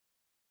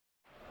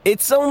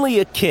It's only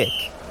a kick,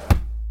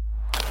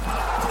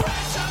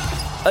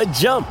 a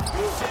jump,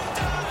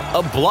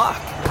 a block.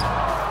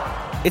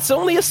 It's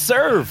only a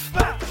serve.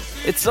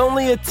 It's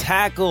only a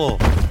tackle,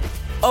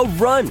 a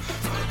run.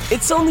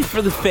 It's only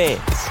for the fans.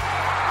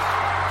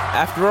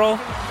 After all,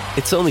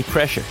 it's only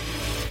pressure.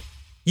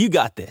 You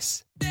got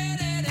this.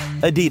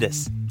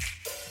 Adidas.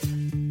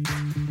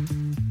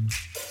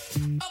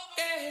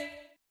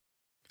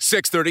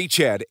 630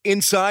 CHED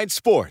Inside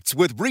Sports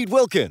with Reed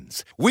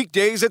Wilkins.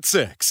 Weekdays at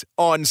 6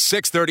 on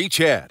 630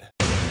 CHED.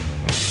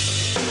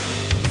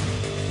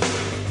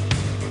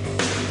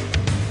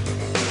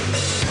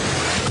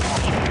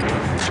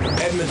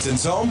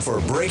 Edmonton's home for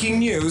breaking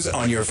news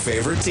on your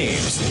favorite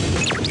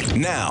teams.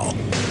 Now,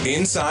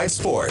 Inside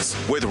Sports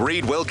with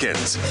Reed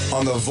Wilkins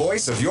on the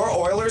voice of your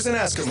Oilers and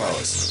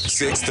Eskimos.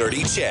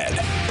 630 CHED.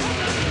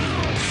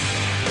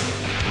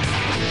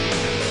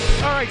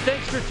 All right,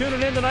 thanks for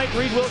tuning in tonight.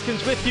 Reed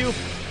Wilkins with you.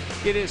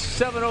 It is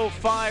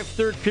 7:05,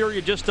 third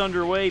period just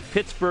underway.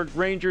 Pittsburgh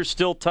Rangers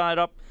still tied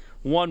up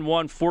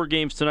 1-1, 4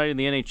 games tonight in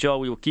the NHL.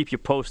 We will keep you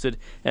posted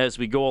as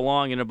we go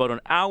along. In about an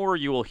hour,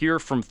 you will hear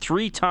from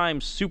 3-time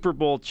Super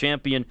Bowl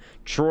champion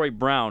Troy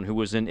Brown, who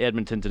was in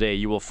Edmonton today.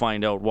 You will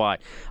find out why.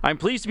 I'm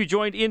pleased to be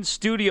joined in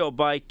studio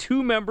by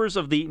 2 members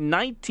of the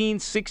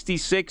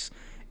 1966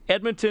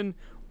 Edmonton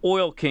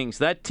Oil Kings.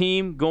 That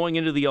team going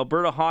into the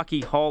Alberta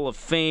Hockey Hall of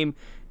Fame,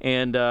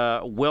 and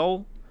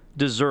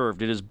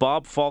well-deserved. It is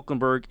Bob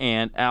Falkenberg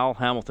and Al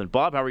Hamilton.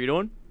 Bob, how are you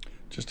doing?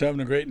 Just having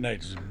a great night.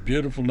 It's a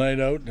beautiful night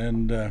out,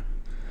 and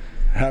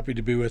happy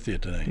to be with you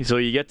tonight. So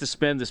you get to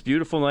spend this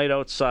beautiful night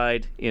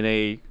outside in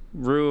a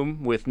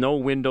room with no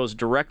windows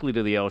directly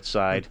to the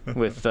outside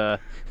with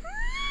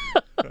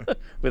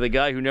with a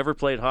guy who never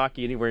played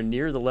hockey anywhere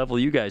near the level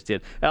you guys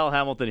did. Al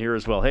Hamilton here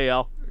as well. Hey,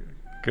 Al.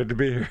 Good to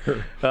be here.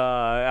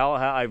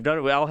 I've done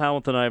it with Al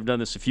Hamilton. I've done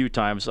this a few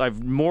times.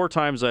 More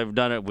times I've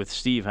done it with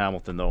Steve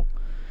Hamilton, though.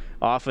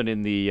 Often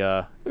in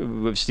the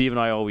Steve and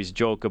I always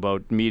joke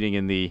about meeting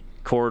in the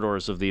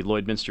corridors of the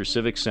Lloydminster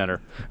Civic Center.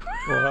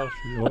 Well,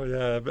 oh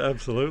yeah,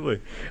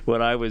 absolutely.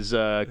 When I was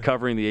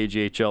covering the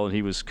AJHL, and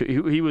he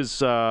was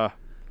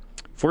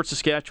Fort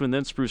Saskatchewan,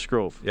 then Spruce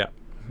Grove. Yeah.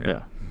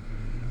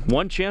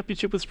 One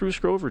championship with Spruce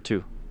Grove or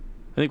 2?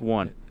 I think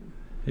 1.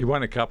 He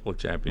won a couple of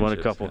championships. Won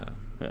a couple.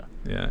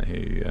 Yeah,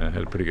 he had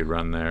a pretty good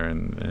run there,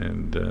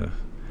 and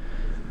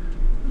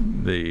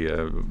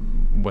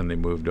when they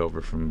moved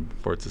over from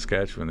Fort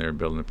Saskatchewan, they were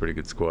building a pretty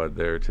good squad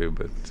there too.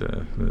 But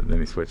then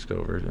he switched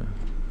over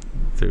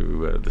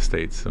to the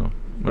States, so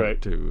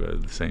right to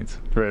the Saints.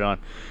 Right on.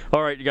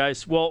 All right, you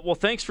guys. Well,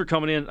 thanks for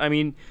coming in. I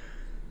mean,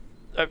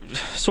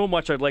 so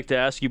much I'd like to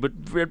ask you,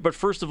 but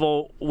first of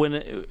all, when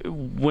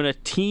a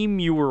team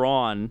you were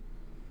on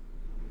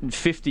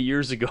 50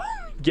 years ago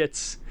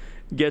gets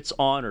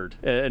honored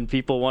and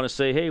people want to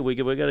say, hey, we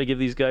got to give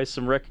these guys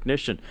some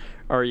recognition,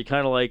 are you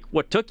kind of like,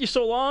 what took you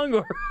so long,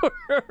 or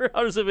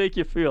how does it make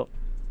you feel?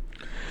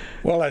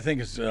 Well, I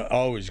think it's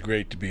always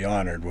great to be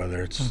honored,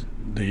 whether it's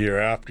the year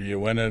after you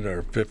win it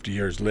or 50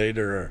 years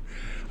later. Or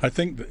I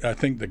think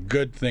the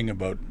good thing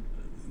about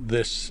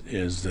this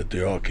is that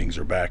the Oil Kings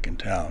are back in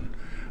town.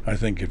 I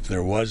think if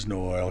there was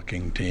no Oil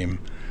King team,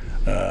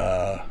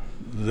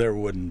 there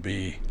wouldn't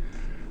be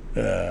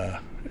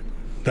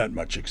that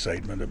much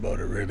excitement about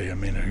it, really. I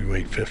mean, you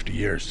wait 50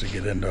 years to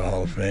get into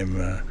Hall of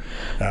Fame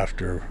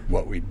after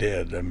what we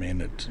did. I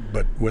mean,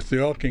 but with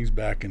the Oil Kings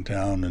back in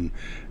town,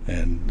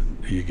 and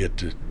you get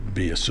to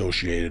be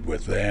associated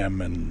with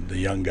them and the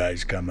young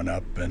guys coming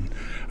up, and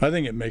I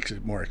think it makes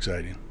it more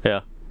exciting.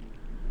 Yeah.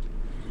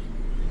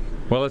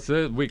 Well,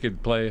 we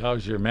could play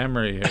How's Your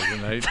Memory here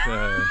tonight.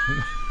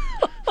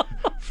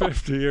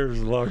 50 years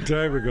is a long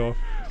time ago.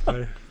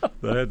 I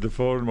had to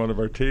phone one of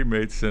our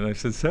teammates, and I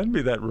said, send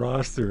me that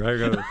roster. I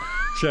got to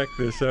check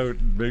this out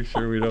and make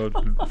sure we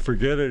don't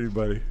forget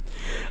anybody.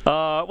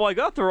 Well, I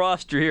got the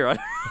roster here. I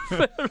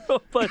don't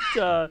know, but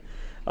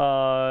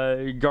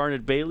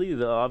Garnet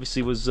Bailey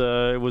obviously was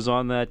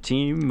on that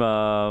team.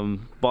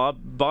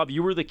 Bob,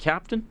 you were the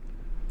captain?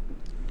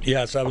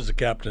 Yes, I was the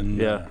captain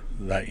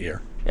that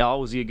year.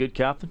 Al, was he a good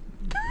captain?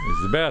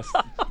 He's the best.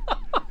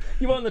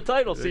 You won the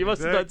title, so you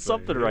must have done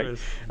something right.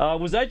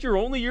 Was that your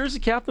only year as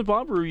a captain,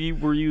 Bob, or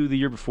were you the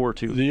year before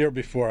too? The year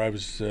before, I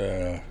was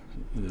the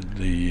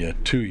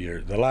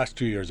last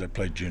 2 years I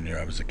played junior,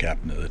 I was the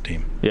captain of the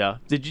team. Yeah.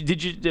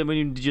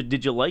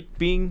 Did you like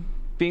being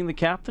the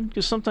captain?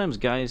 Because sometimes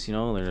guys,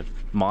 they're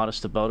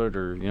modest about it,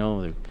 or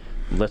they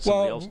let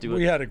somebody else do it.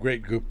 We had a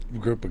great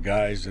group of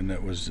guys, and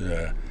it was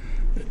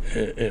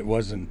it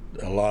wasn't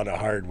a lot of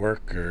hard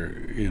work,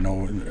 or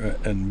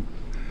and.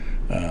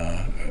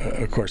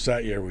 Of course,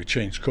 that year we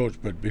changed coach,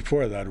 but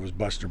before that it was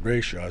Buster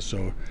Brayshaw,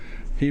 so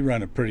he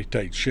ran a pretty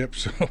tight ship,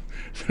 so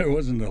there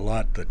wasn't a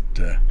lot that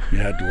you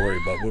had to worry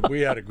about. But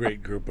we had a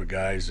great group of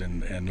guys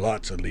and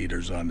lots of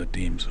leaders on the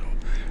team, so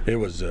it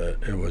was a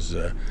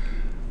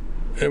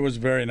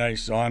very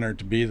nice honor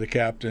to be the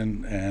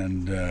captain,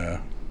 and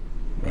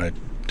I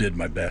did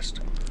my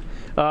best.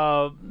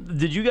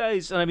 Did you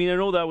guys? I mean, I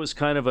know that was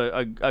kind of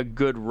a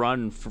good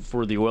run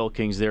for the Oil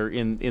Kings there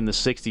in the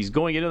 '60s.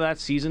 Going into that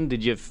season,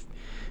 did you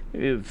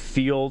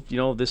feel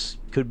this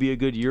could be a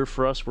good year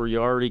for us? Were you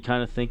already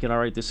kind of thinking, all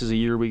right, this is a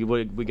year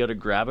we got to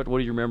grab it? What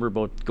do you remember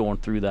about going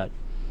through that?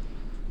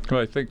 Well,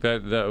 I think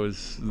that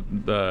was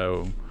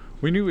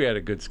we knew we had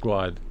a good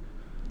squad.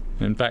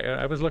 In fact,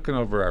 I was looking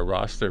over our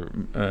roster.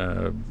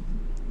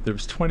 There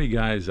was 20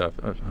 guys out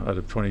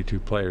of 22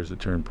 players that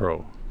turned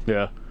pro.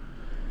 Yeah.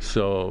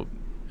 So,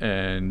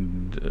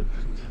 and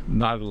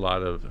not a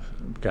lot of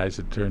guys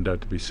that turned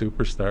out to be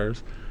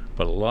superstars,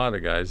 but a lot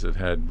of guys that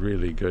had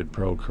really good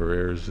pro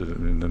careers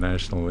in the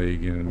National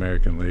League, in the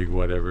American League,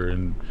 whatever.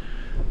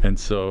 And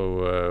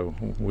so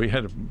we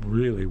had a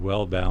really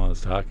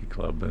well-balanced hockey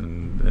club,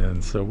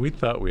 and so we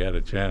thought we had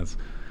a chance.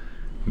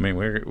 I mean,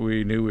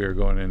 we knew we were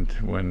going in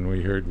when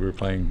we heard we were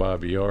playing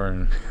Bobby Orr,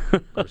 and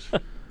of course,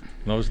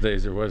 in those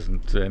days there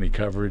wasn't any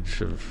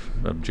coverage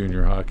of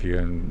junior hockey,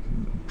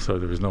 and so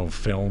there was no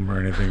film or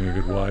anything you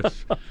could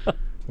watch.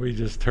 We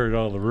just heard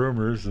all the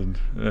rumors, and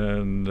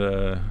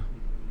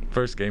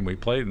first game we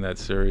played in that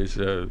series,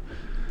 the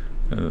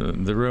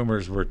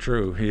rumors were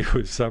true. He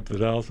was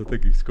something else. I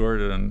think he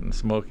scored it on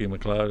Smokey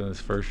McLeod in his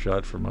first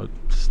shot from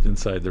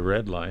inside the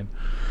red line,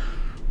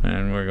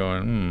 and we're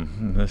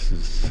going, this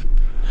is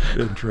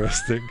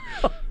interesting.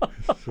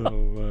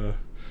 So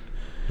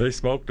they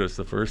smoked us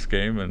the first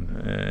game,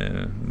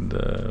 and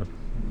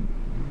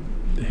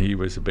he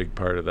was a big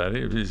part of that.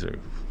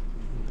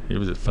 He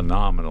was a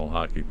phenomenal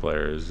hockey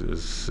player,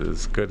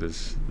 as good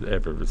as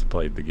ever has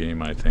played the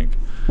game, I think.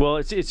 Well,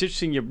 it's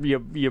interesting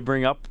you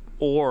bring up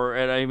Orr,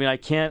 and I mean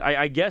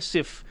I guess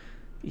if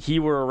he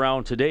were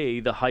around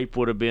today, the hype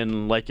would have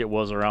been like it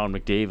was around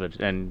McDavid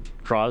and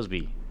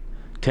Crosby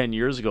 10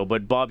 years ago.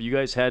 But Bob, you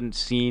guys hadn't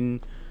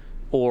seen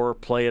Orr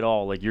play at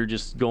all. Like, you're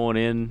just going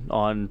in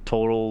on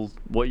total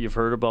what you've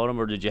heard about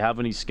him, or did you have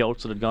any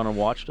scouts that had gone and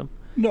watched him?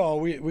 No,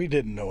 we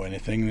didn't know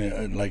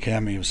anything. Like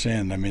Hammy was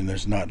saying, I mean,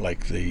 there's not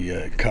like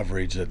the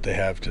coverage that they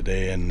have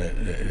today, and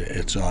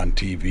it's on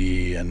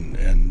TV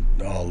and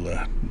all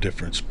the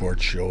different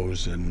sports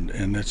shows,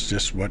 and it's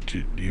just what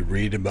you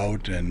read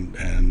about and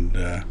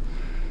the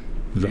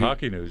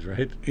hockey news,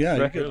 right? Yeah,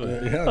 right.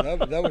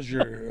 That was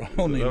your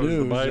only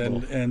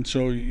news, and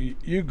so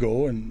you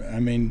go, and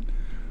I mean,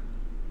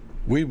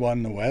 we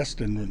won the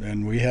West,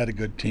 and we had a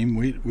good team.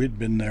 We'd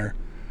been there.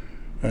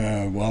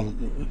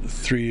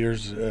 3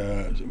 years,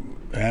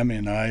 Hammy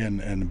and I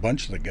and a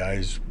bunch of the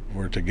guys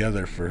were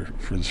together for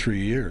 3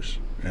 years,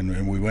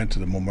 and we went to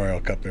the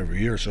Memorial Cup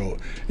every year. So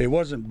it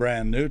wasn't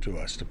brand new to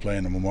us to play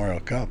in the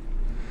Memorial Cup,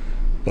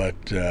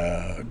 but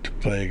to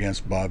play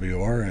against Bobby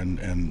Orr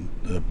and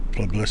the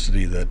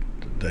publicity that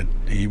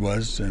he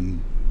was,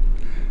 and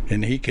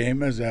he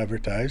came as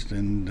advertised,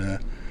 and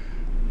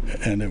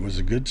it was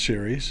a good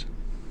series.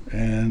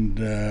 And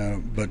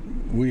but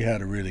we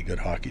had a really good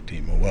hockey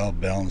team, a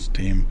well-balanced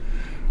team.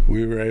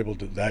 We were able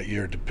to that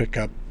year to pick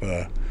up.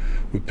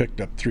 We picked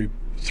up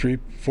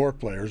four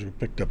players. We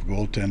picked up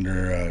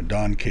goaltender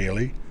Don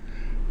Cayley,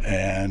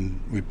 and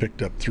we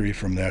picked up 3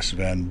 from the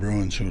Estevan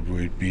Bruins, who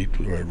we beat.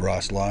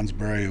 Ross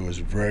Lonsberry, who was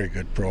a very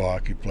good pro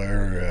hockey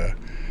player,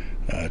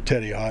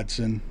 Teddy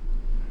Hodson,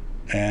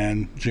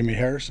 and Jimmy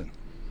Harrison.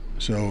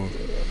 So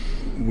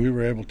we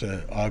were able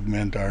to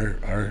augment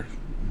our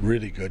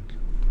really good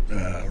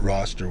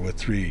roster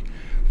with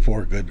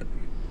 4 good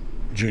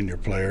junior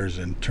players,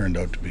 and turned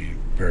out to be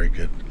very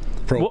good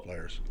pro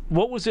players.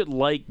 What was it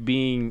like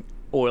being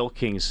Oil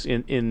Kings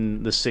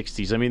in the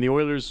 60s? I mean, the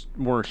Oilers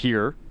weren't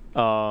here.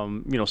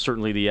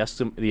 Certainly the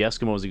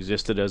Eskimos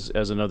existed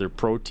as another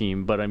pro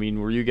team, but I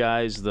mean, were you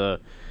guys there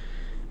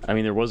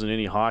wasn't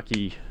any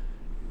hockey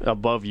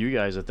above you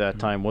guys at that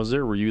time, was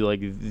there? Were you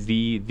like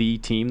the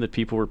team that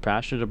people were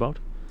passionate about?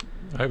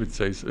 I would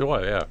say so.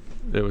 Well, yeah.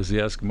 It was the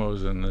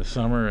Eskimos in the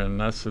summer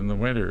and us in the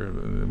winter.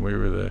 We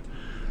were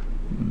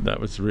that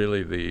was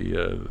really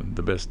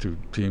the best 2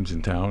 teams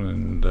in town,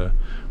 and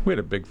we had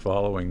a big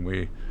following.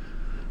 We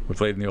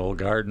played in the old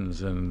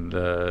gardens, and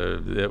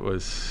it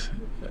was,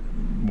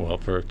 well,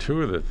 for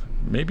 2 of the,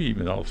 maybe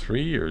even all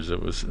 3 years,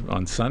 it was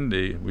on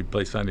Sunday. We'd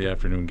play Sunday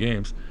afternoon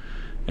games,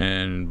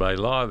 and by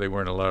law they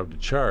weren't allowed to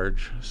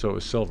charge, so it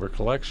was silver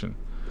collection.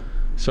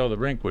 So the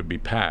rink would be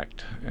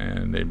packed,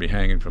 and they'd be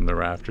hanging from the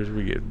rafters.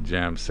 We get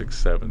jammed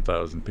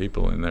 6,000-7,000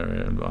 people in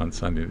there on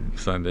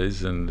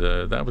Sundays, and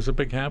that was a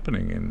big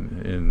happening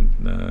in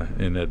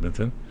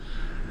Edmonton.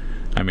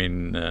 I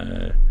mean,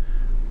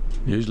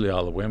 usually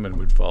all the women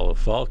would follow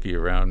Falky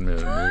around,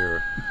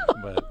 and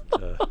but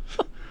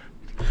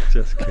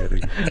just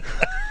kidding.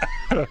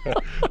 But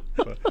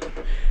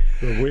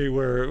we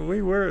were.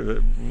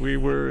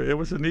 It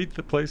was a neat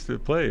place to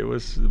play.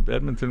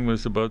 Edmonton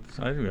was about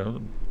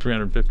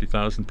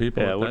 350,000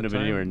 people. Yeah, it wouldn't have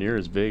been anywhere near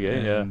as big,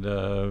 eh?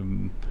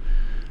 And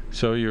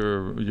so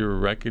you're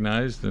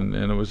recognized, and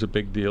it was a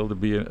big deal to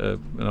be an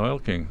Oil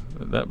King.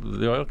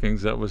 The Oil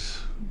Kings,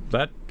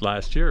 that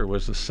last year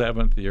was the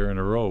 7th year in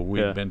a row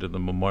we'd been to the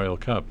Memorial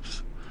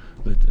Cups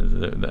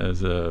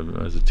as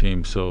a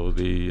team. So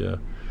the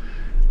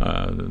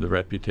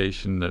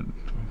reputation that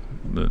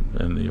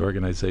and the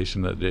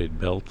organization that they'd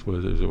built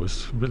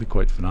was really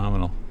quite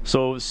phenomenal.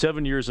 So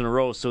 7 years in a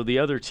row. So the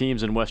other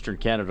teams in Western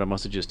Canada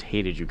must have just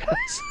hated you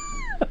guys,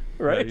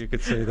 right? Yeah, you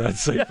could say that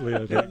safely.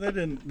 I Yeah,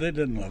 think. they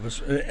didn't love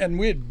us, and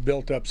we had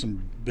built up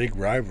some big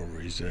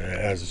rivalries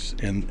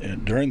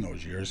during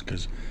those years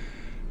because,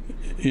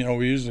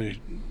 we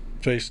usually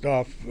faced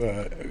off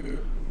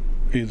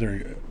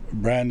either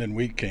Brandon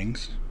Wheat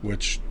Kings,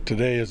 which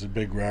today is a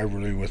big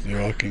rivalry with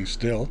the Oil Kings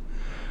still,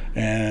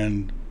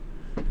 and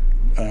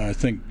I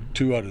think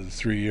 2 out of the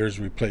 3 years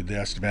we played the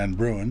Estevan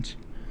Bruins.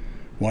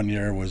 1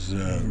 year was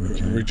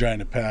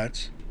Regina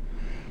Pats.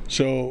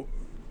 So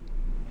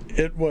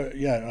it was,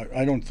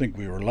 I don't think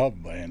we were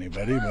loved by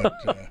anybody,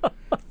 but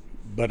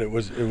but it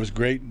was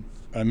great.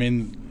 I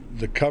mean,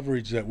 the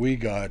coverage that we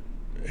got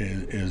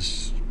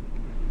is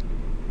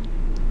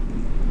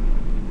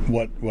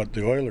what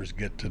the Oilers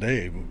get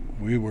today.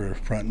 We were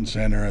front and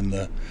center in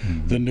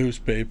the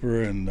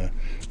newspaper, and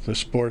the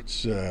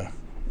sports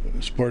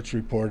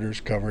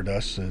reporters covered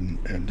us, and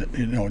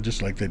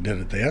just like they did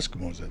at the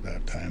Eskimos at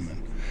that time.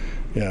 And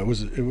yeah,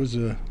 it was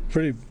a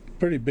pretty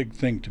big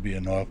thing to be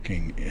an Oil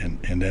King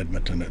in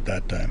Edmonton at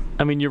that time.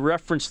 I mean, you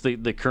referenced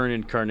the current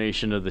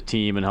incarnation of the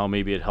team and how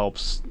maybe it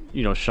helps,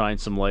 shine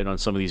some light on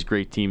some of these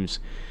great teams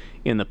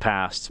in the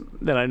past.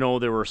 And I know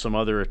there were some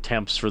other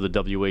attempts for the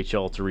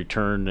WHL to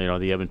return,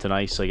 the Edmonton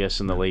Ice, I guess,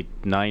 in the late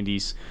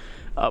 90s.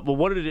 But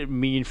what did it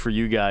mean for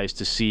you guys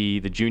to see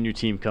the junior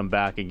team come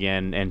back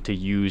again and to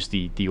use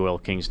the Oil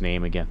Kings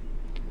name again?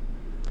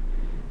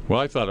 Well,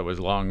 I thought it was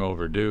long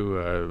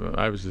overdue.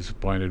 I was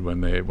disappointed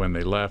when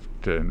they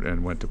left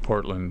and went to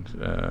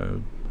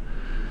Portland.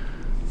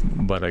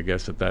 But I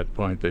guess at that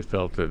point they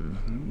felt that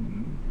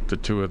the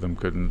two of them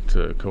couldn't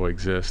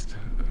coexist.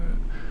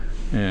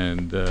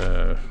 And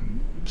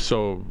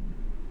so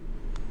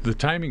the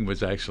timing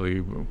was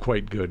actually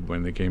quite good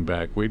when they came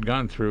back. We'd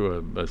gone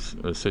through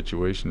a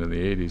situation in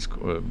the 80s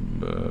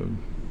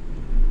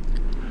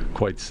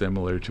quite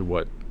similar to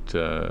what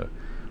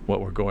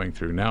we're going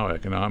through now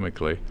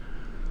economically.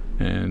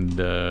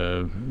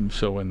 And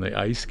so when the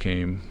Ice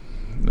came,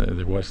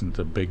 there wasn't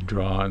a big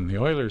draw, and the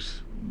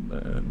Oilers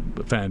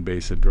fan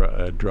base had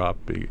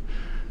dropped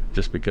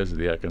just because of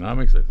the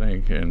economics, I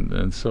think.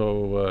 And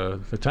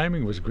so the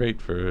timing was great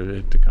for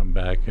it to come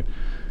back.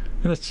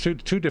 And it's two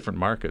different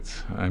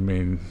markets. I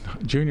mean,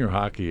 junior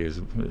hockey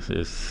is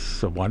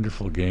a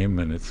wonderful game,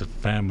 and it's a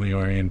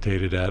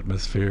family-orientated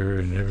atmosphere,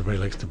 and everybody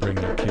likes to bring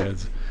their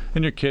kids.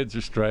 And your kids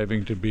are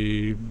striving to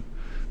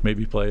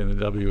maybe play in the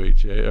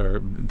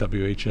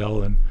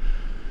WHL,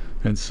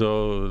 and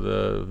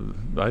so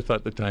I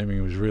thought the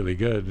timing was really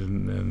good,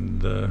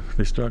 and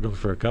they struggled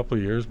for a couple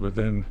of years, but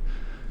then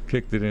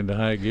kicked it into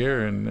high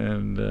gear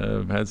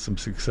and had some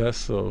success.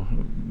 So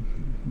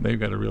they've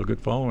got a real good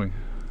following.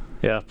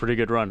 Yeah, pretty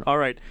good run. All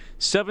right,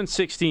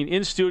 7:16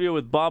 in studio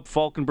with Bob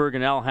Falkenberg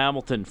and Al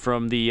Hamilton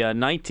from the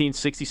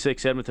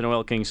 1966 Edmonton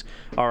Oil Kings.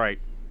 All right,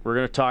 we're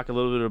going to talk a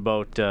little bit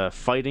about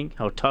fighting,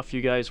 how tough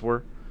you guys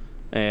were,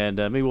 and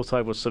maybe we'll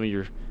talk about some of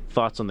your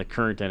thoughts on the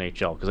current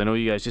NHL, because I know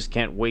you guys just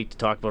can't wait to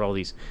talk about all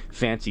these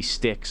fancy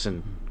sticks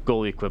and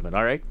goalie equipment.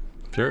 All right?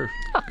 Sure.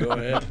 Go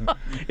ahead.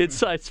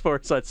 Inside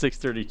Sports on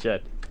 630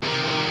 CHED.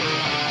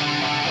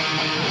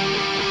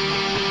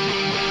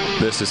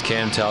 This is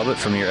Cam Talbot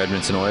from your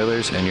Edmonton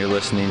Oilers, and you're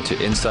listening to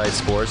Inside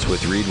Sports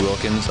with Reed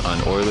Wilkins on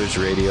Oilers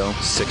Radio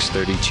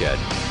 630 CHED.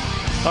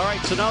 All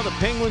right, so now the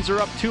Penguins are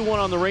up 2-1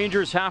 on the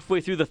Rangers halfway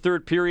through the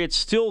third period.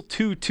 Still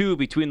 2-2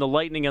 between the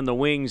Lightning and the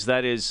Wings.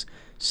 That is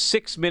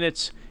 6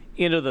 minutes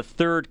into the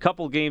third.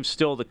 Couple games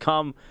still to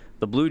come.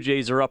 The Blue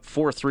Jays are up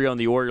 4-3 on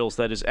the Orioles.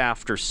 That is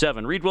after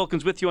 7. Reed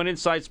Wilkins with you on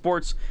Inside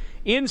Sports.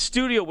 In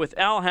studio with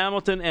Al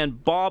Hamilton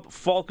and Bob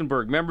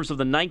Falkenberg, members of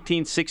the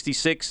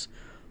 1966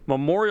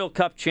 Memorial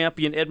Cup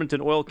champion Edmonton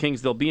Oil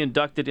Kings. They'll be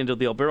inducted into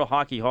the Alberta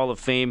Hockey Hall of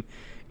Fame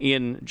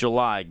in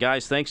July.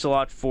 Guys, thanks a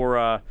lot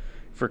for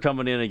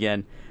coming in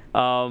again.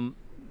 The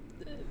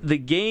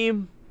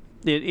game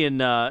in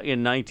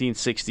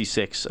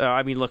 1966.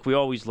 I mean, look, we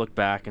always look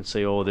back and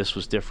say, "Oh, this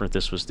was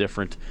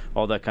different,"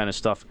 all that kind of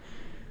stuff.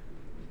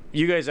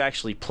 You guys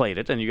actually played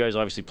it, and you guys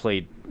obviously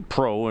played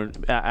pro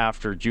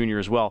after junior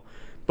as well.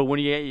 But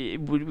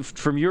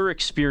from your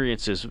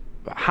experiences,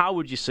 how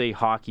would you say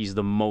hockey's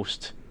the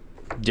most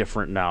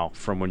different now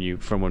from when you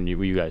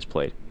guys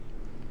played?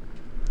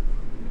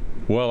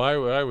 Well,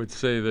 I would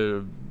say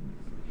the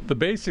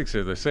basics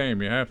are the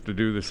same. You have to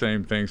do the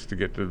same things to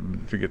get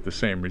the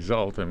same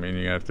result. I mean,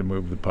 you have to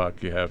move the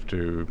puck. You have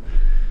to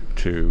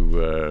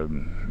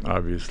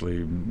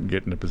obviously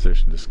get in a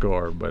position to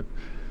score. But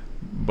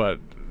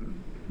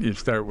you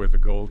start with the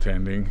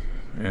goaltending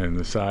and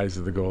the size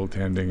of the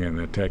goaltending and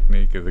the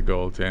technique of the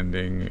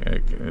goaltending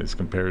as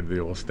compared to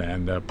the old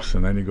stand-ups,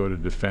 and then you go to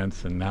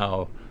defense, and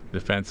now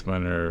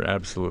defensemen are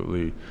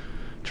absolutely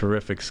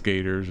terrific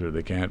skaters, or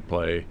they can't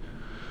play.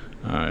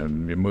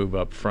 You move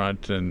up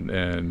front,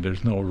 and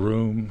there's no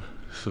room,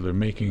 so they're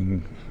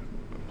making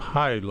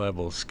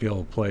high-level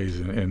skill plays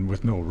and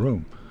with no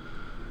room.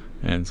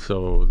 And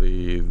so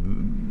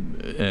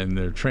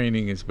their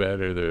training is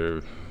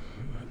better.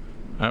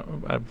 I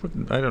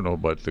don't know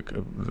about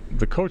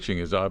the coaching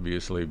is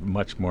obviously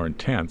much more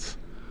intense.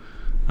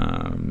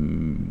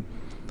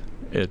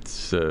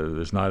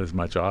 There's not as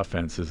much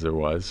offense as there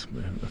was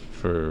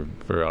for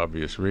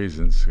obvious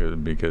reasons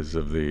because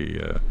of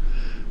the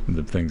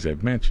things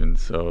I've mentioned.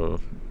 So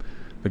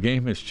the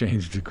game has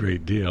changed a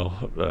great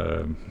deal,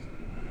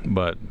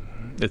 but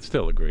it's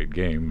still a great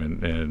game,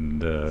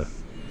 and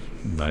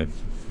I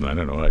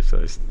don't know. I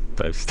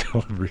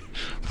still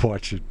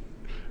watch it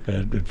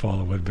and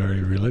follow it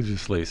very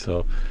religiously.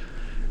 So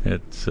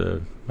it's I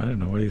don't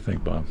know. What do you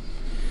think, Bob?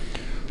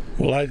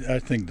 Well, I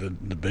think the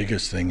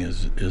biggest thing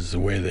is the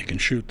way they can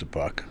shoot the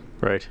puck.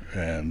 Right.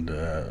 And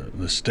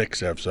the sticks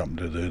have something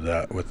to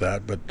do with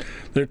that. But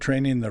they're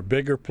training their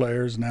bigger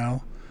players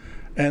now,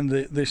 and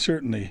they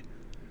certainly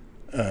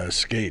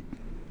skate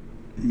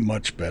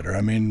much better.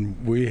 I mean,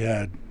 we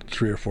had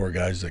 3 or 4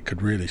 guys that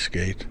could really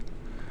skate,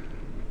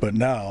 but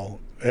now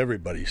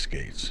everybody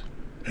skates.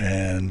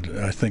 And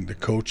I think the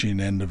coaching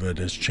end of it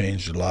has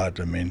changed a lot.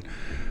 I mean,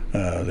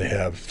 they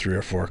have 3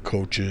 or 4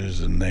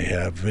 coaches, and they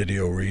have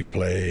video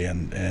replay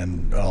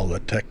and all the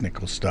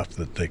technical stuff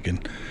that they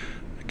can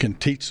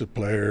teach the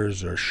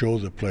players or show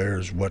the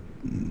players what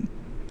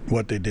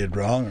they did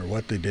wrong or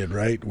what they did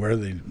right, where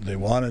they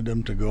wanted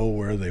them to go,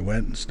 where they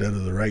went instead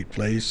of the right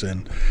place.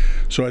 And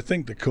so I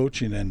think the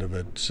coaching end of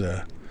it,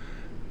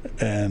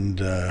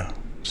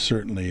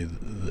 certainly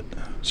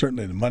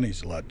the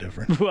money's a lot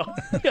different. Well,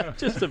 yeah,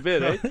 just a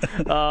bit, eh?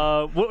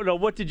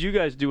 What did you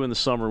guys do in the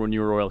summer when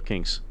you were Oil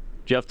Kings?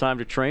 Did you have time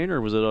to train, or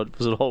was it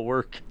all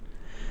work?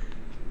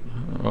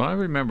 Well, I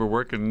remember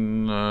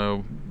working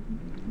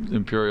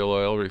Imperial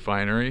Oil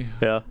Refinery.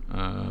 Yeah.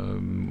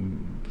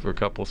 For a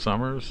couple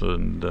summers,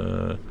 and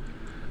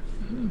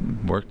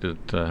worked at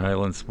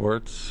Highland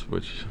Sports,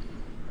 which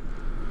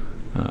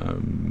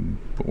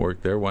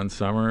worked there one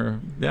summer.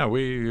 Yeah,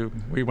 we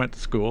went to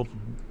school,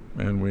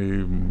 and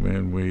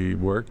we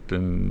worked.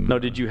 And now,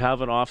 did you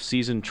have an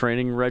off-season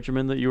training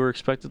regimen that you were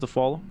expected to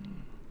follow?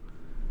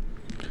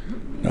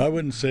 I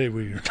wouldn't say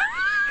we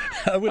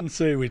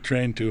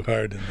trained too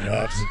hard in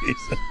the off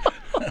season.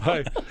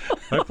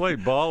 I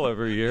played ball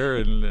every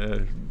year,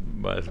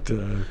 but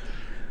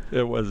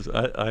it was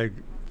I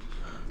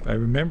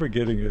remember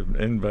getting an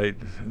invite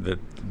that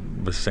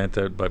was sent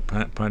out by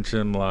Punch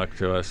Imlock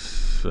to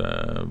us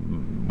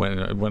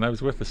when I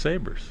was with the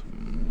Sabres,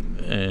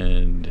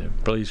 and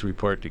please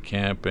report to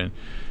camp, and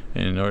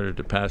in order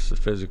to pass the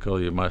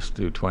physical, you must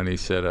do 20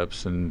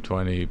 sit-ups and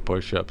 20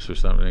 push-ups or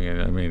something.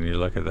 And I mean, you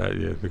look at that,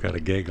 you've got a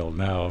giggle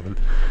now.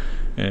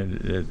 And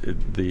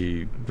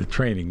the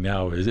training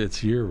now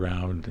it's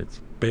year-round. It's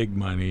big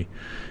money.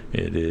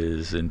 It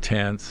is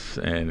intense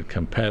and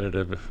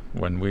competitive.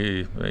 Even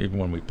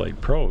when we played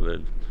pro,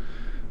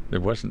 there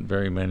wasn't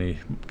very many.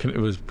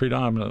 It was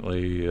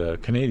predominantly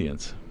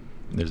Canadians.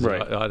 There's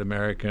right. odd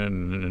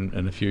American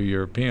and a few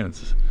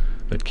Europeans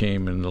that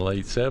came in the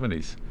late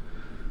 70s.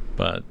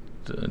 But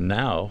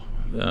now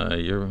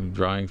you're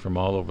drawing from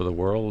all over the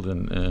world,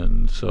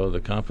 and so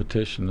the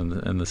competition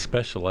and the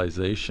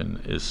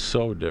specialization is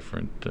so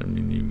different. I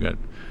mean, you've got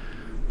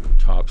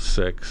top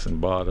 6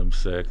 and bottom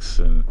 6,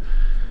 and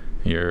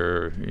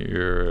you're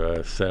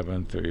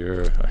 7th,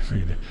 or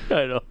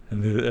I know.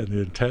 And the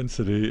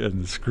intensity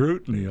and the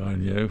scrutiny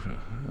on you.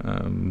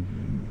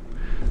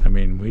 I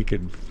mean, we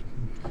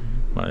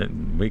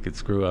could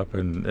screw up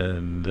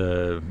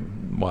and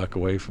walk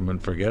away from it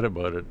and forget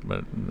about it,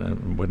 but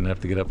wouldn't have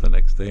to get up the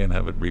next day and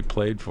have it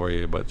replayed for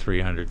you about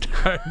 300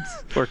 times.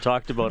 Or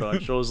talked about on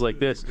shows like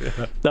this.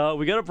 Yeah.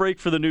 We got a break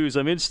for the news.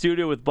 I'm in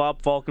studio with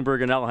Bob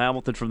Falkenberg and Al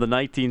Hamilton from the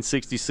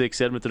 1966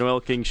 Edmonton Oil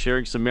Kings,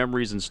 sharing some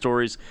memories and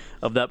stories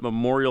of that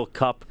Memorial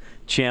Cup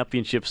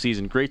championship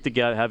season. Great to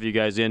have you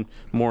guys in.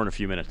 More in a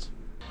few minutes.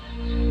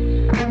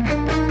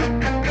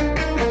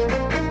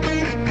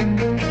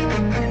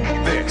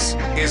 This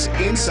is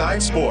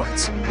Inside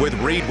Sports with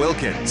Reed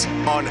Wilkins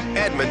on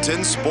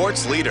Edmonton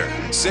Sports Leader,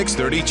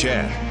 630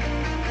 CHED.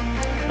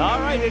 All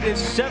right, it is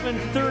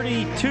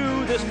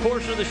 7:32. This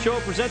portion of the show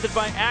presented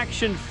by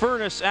Action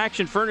Furnace.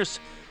 Action Furnace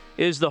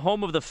is the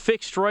home of the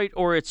fixed right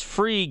or it's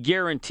free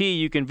guarantee.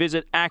 You can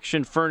visit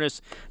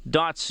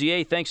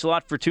actionfurnace.ca. Thanks a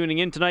lot for tuning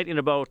in tonight. In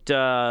about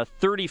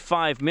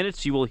 35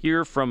 minutes, you will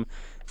hear from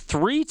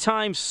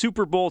 3-time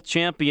Super Bowl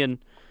champion,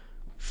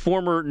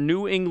 former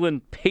New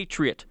England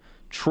Patriot,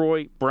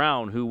 Troy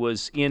Brown, who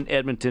was in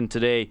Edmonton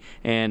today,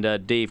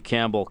 and Dave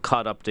Campbell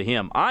caught up to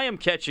him. I am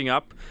catching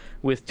up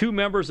with 2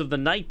 members of the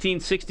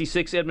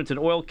 1966 Edmonton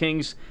Oil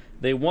Kings.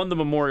 They won the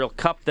Memorial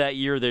Cup that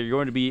year. They're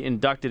going to be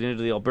inducted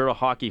into the Alberta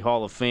Hockey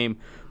Hall of Fame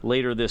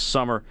later this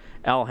summer.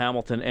 Al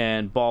Hamilton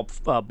and Bob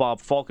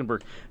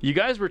Falkenberg. You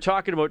guys were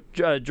talking about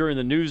during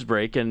the news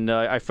break, and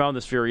I found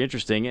this very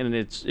interesting, and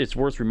it's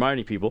worth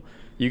reminding people.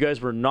 You guys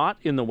were not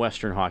in the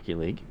Western Hockey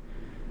League.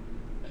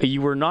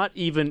 You were not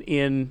even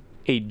in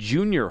a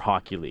junior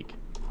hockey league.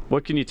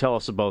 What can you tell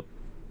us about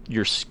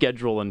your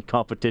schedule and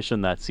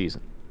competition that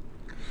season?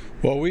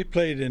 Well, we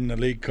played in the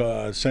league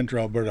called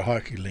Central Alberta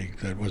Hockey League.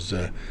 That was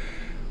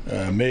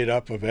made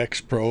up of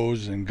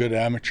ex-pros and good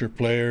amateur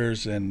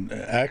players. And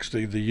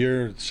actually, the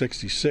year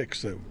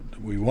 '66 that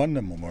we won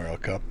the Memorial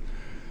Cup,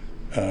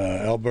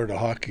 Alberta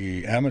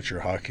hockey, amateur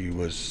hockey,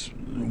 was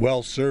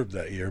well served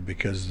that year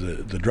because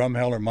the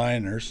Drumheller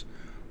Miners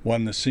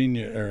won the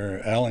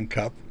senior Allen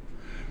Cup.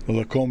 The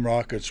Lacombe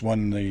Rockets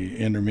won the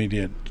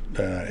intermediate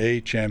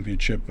A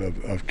championship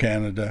of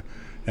Canada,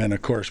 and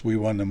of course we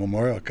won the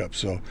Memorial Cup.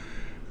 So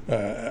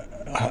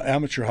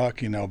amateur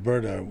hockey in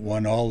Alberta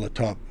won all the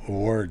top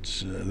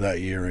awards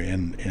that year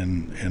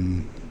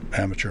in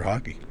amateur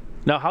hockey.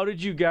 Now, how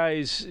did you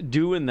guys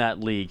do in that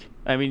league?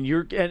 I mean,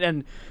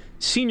 and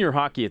senior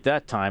hockey at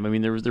that time, I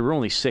mean, there were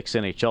only 6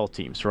 NHL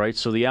teams, right?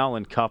 So the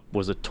Allen Cup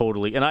was a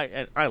totally, and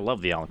I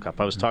love the Allen Cup.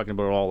 I was talking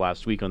about it all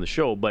last week on the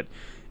show, but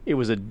it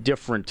was a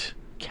different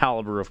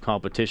caliber of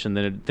competition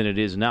than it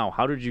is now.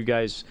 How did you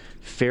guys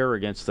fare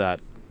against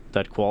that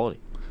quality?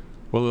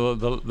 Well,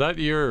 that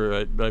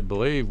year, I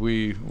believe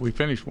we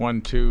finished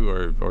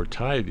 1-2 or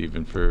tied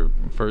even for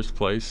first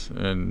place,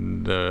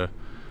 and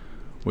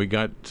we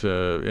got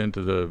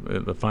into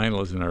the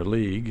finals in our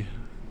league,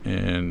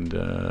 and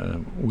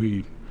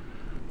we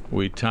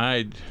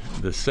tied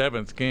the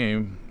 7th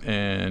game,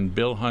 and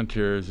Bill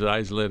Hunter's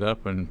eyes lit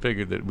up and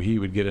figured that he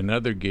would get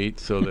another gate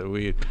so that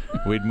we'd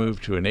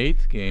move to an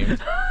 8th game.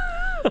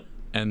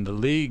 And the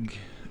league,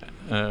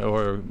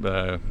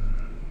 the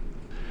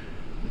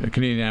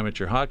Canadian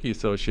Amateur Hockey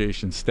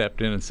Association,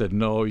 stepped in and said,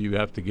 no, you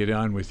have to get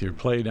on with your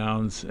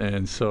playdowns,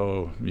 and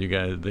so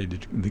they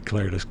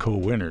declared us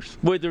co-winners.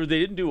 Wait, they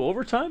didn't do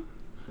overtime?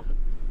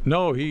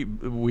 No, we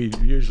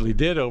usually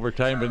did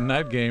overtime, but in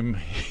that game,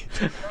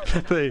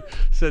 they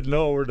said,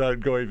 no, we're not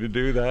going to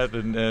do that,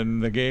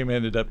 and the game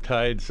ended up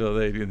tied, so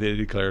they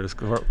declared us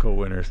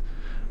co-winners.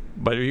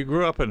 But we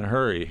grew up in a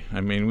hurry.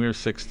 I mean, we were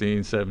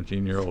 16,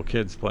 17-year-old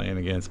kids playing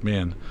against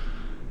men,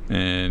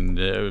 and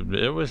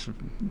it was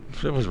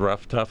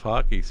rough, tough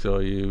hockey. So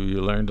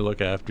you learn to look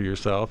after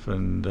yourself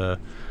and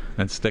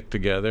stick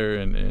together,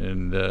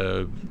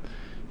 and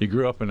you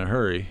grew up in a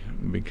hurry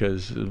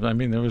because, I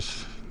mean, there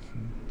was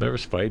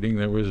fighting,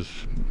 there was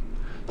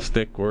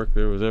stick work,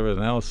 there was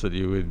everything else that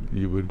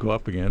you would go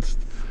up against.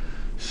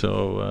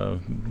 So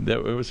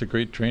it was a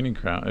great training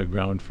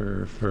ground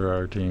for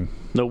our team.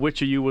 Now,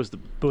 which of you was the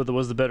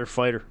better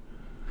fighter?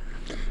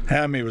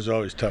 Hammy was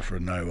always tougher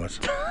than I was.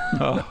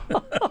 Oh.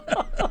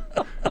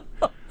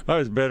 I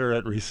was better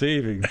at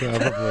receiving,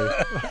 probably.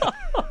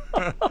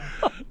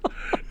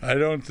 I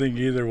don't think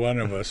either one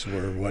of us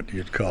were what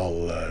you'd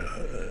call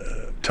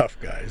tough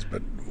guys,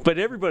 but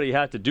everybody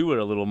had to do it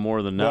a little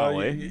more than now,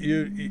 well, eh?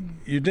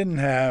 You didn't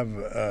have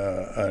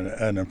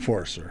an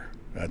enforcer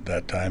at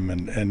that time,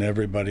 and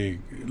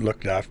everybody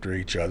looked after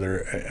each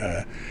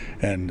other.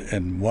 And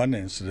in one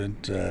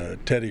incident,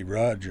 Teddy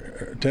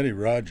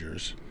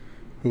Rogers,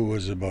 who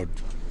was about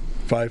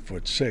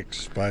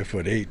 5'6",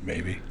 5'8"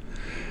 maybe,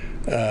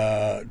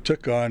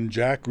 took on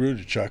Jack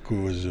Rudachuk,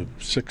 who was a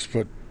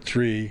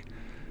 6'3"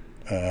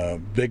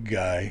 big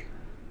guy,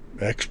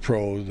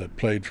 ex-pro that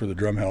played for the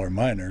Drumheller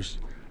Miners,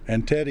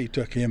 and Teddy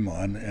took him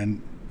on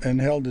and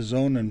held his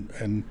own,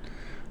 and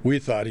we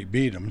thought he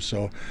beat him.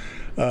 So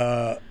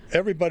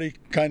everybody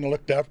kind of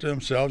looked after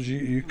themselves.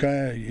 You'd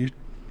get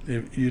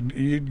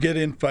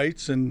in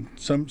fights, and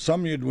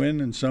some you'd win,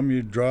 and some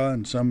you'd draw,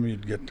 and some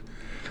you'd get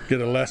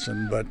a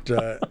lesson. But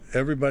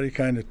everybody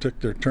kind of took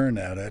their turn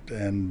at it,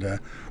 and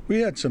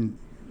we had some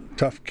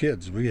tough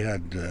kids. We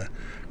had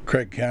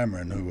Craig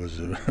Cameron, who was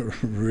a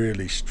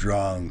really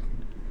strong,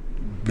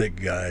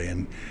 big guy,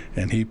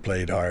 and he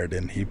played hard,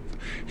 and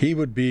he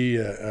would be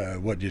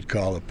what you'd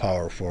call a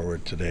power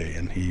forward today,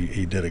 and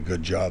he did a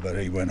good job at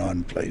it. He went on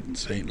and played in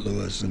St.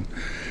 Louis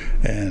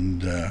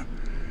and the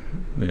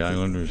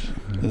Islanders.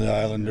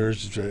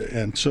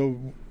 And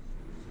so,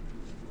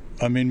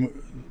 I mean,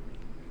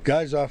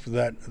 guys off of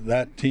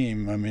that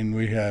team, I mean,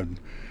 we had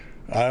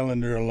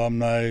Islander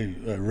alumni,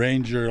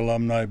 Ranger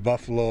alumni,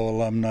 Buffalo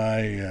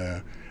alumni,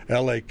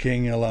 LA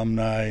King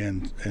alumni,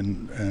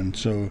 and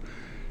so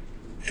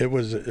it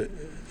was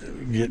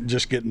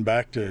just getting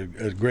back to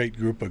a great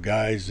group of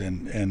guys,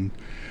 and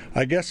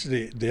I guess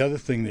the other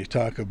thing they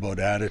talk about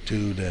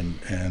attitude,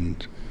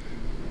 and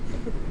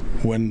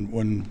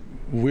when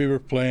we were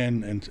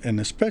playing, and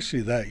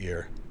especially that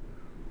year,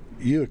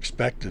 you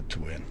expected to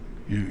win.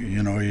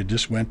 You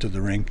just went to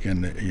the rink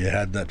and you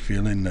had that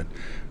feeling that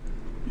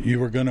you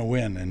were going to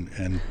win,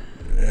 and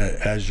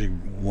as you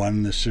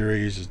won the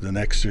series, the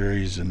next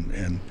series,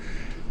 and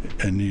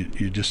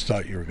you just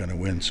thought you were going to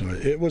win. So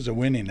it was a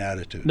winning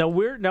attitude.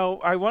 Now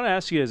I want to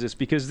ask you this,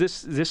 because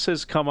this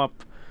has come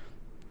up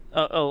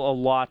a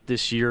lot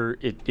this year,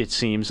 it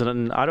seems,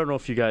 and I don't know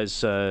if you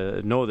guys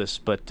know this,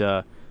 but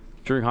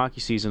during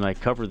hockey season I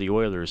cover the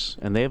Oilers,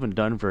 and they haven't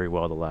done very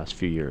well the last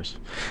few years.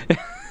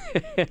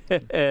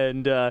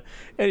 and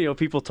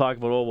people talk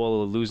about,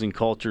 losing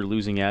culture,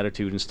 losing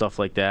attitude, and stuff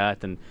like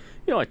that. And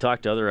I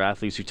talk to other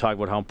athletes who talk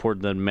about how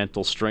important the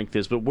mental strength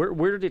is. But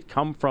where did it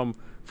come from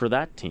for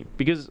that team?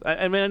 Because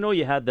I know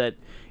you had that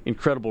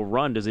incredible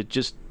run. Does it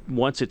just,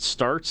 once it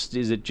starts,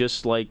 is it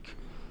just like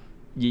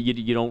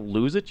you don't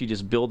lose it? You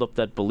just build up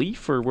that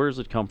belief, or where does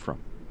it come from?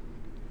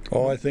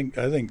 Oh, I think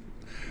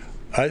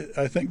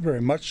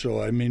very much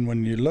so. I mean,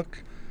 when you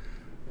look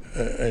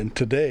and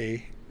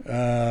today,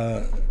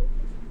 the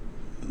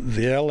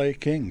LA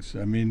Kings,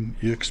 I mean,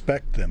 you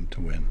expect them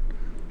to win.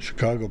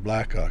 Chicago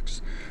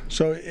Blackhawks.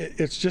 So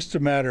it's just a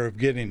matter of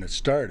getting it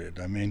started.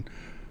 I mean,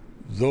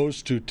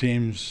 those two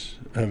teams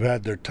have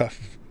had their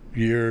tough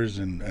years,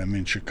 and I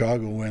mean,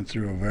 Chicago went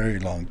through a very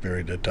long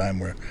period of time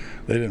where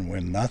they didn't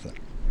win nothing.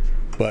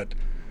 But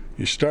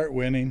you start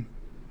winning,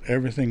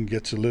 everything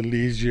gets a little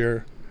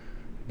easier,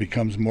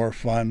 becomes more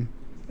fun,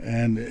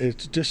 and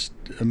it's just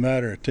a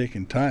matter of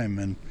taking time.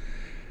 And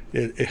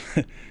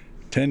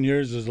 10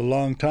 years is a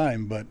long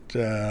time, but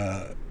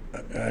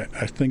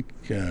I think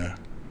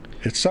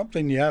it's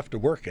something you have to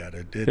work at.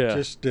 It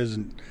just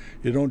isn't.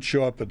 You don't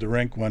show up at the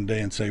rink one day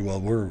and say,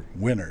 well, we're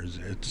winners.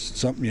 It's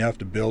something you have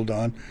to build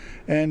on,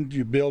 and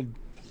you build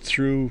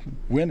through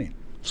winning.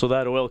 So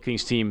that Oil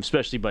Kings team,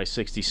 especially by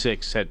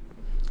 66, had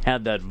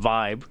that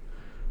vibe,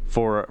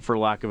 for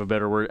lack of a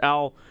better word.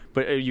 Al,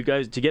 but you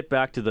guys, to get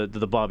back to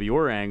the Bobby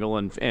Orr angle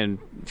and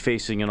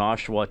facing an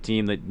Oshawa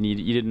team that you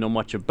didn't know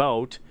much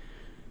about,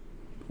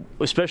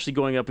 especially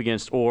going up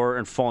against Orr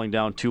and falling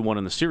down 2-1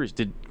 in the series,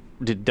 did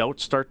doubt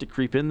start to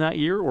creep in that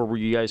year, or were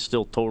you guys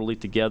still totally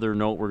together?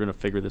 No, we're going to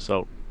figure this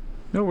out.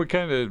 No, we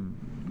kind of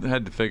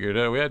had to figure it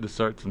out. We had to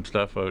sort some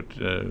stuff out.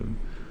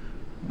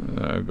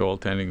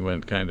 Goaltending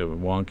went kind of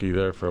wonky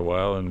there for a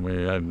while, and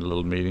we had a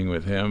little meeting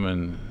with him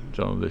and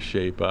told him to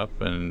shape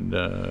up. And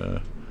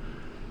I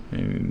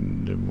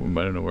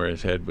don't know where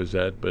his head was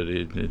at, but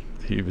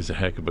he was a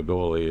heck of a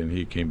goalie, and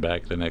he came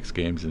back the next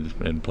games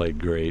and played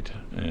great.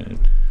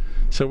 And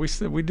so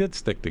we did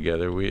stick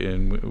together. We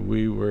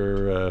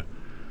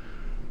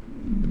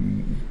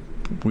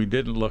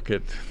didn't look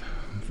at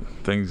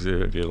things.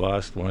 If you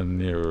lost one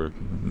year,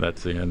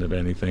 that's the end of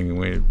anything.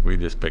 We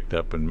just picked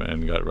up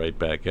and got right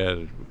back at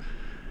it.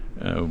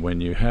 When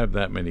you have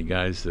that many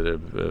guys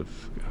that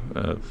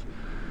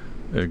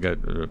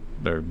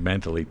they're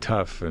mentally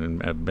tough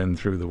and have been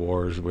through the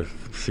wars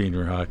with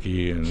senior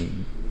hockey,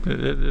 and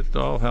it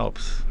all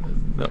helps.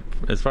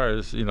 As far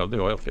as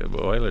the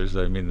Oilers,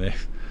 I mean,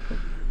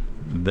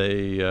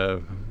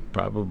 they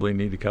probably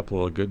need a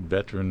couple of good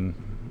veteran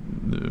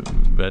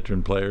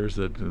players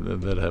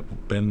that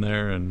have been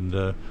there,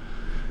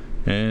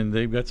 and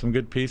they've got some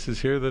good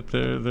pieces here that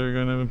they're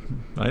gonna.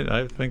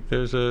 I think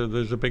there's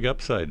a big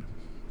upside,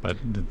 but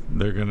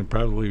they're gonna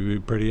probably be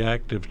pretty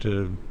active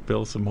to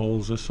fill some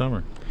holes this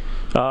summer.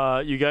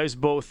 You guys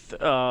both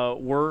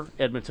were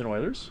Edmonton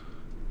Oilers.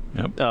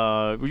 Yep.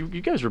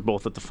 You guys were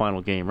both at the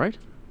final game, right?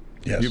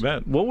 Yes. You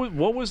bet.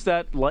 What was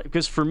that like?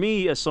 Because for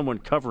me, as someone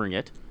covering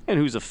it and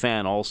who's a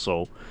fan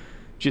also,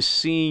 just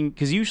seeing,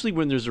 because usually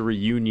when there's a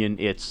reunion,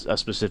 it's a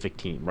specific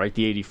team, right?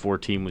 The 84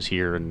 team was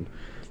here, and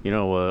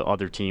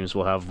other teams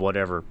will have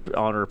whatever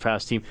honor a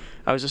past team.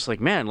 I was just like,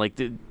 man, like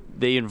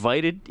they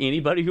invited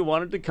anybody who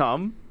wanted to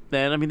come.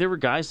 And I mean, there were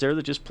guys there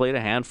that just played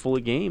a handful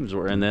of games,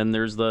 and then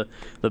there's the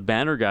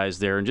banner guys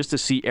there, and just to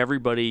see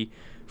everybody,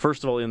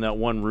 first of all, in that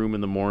one room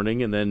in the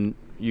morning, and then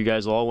you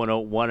guys all went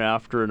out one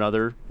after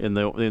another in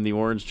the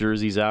orange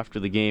jerseys after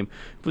the game.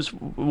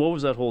 What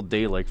was that whole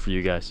day like for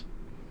you guys?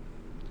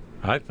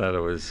 I thought it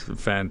was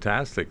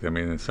fantastic. I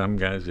mean, some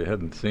guys you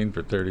hadn't seen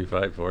for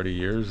 35, 40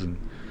 years, and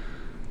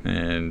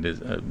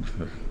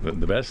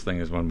the best thing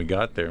is when we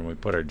got there and we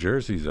put our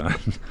jerseys on,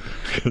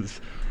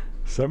 because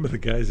some of the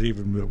guys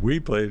even that we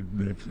played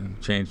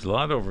have changed a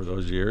lot over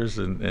those years,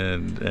 and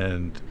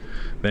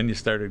then you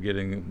started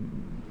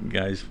getting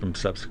guys from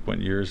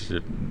subsequent years,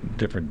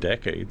 different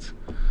decades,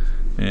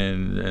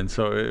 and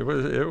so it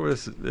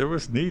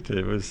was neat.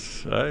 It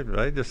was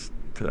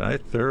I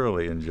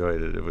thoroughly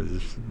enjoyed it. It was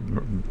just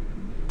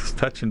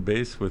touching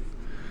base with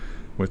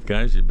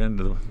guys you've been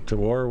to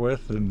war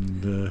with,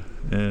 and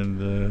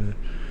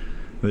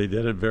they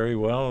did it very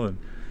well. And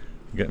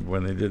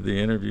when they did the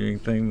interviewing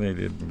thing, they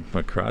did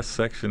a cross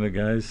section of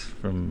guys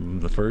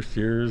from the first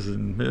years,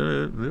 and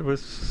it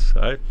was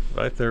I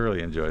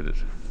thoroughly enjoyed it.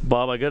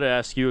 Bob, I got to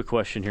ask you a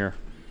question here.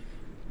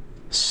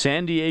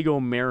 San Diego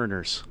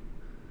Mariners.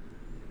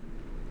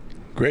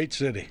 Great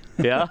city.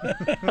 Yeah?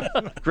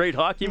 Great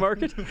hockey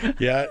market?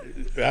 Yeah,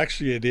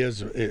 actually it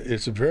is.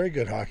 It's a very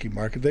good hockey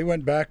market. They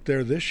went back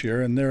there this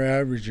year, and they're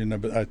averaging,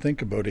 I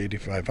think, about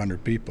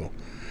 8,500 people.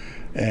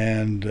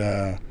 And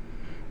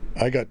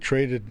I got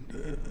traded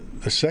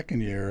the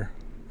second year,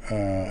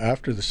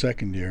 after the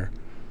second year,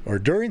 or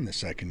during the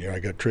second year, I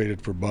got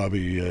traded for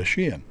Bobby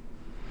Sheehan.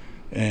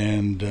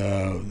 And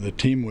the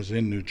team was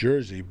in New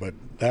Jersey, but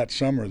that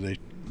summer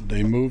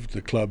they moved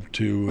the club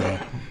to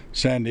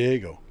San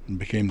Diego and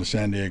became the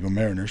San Diego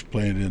Mariners,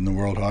 playing in the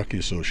World Hockey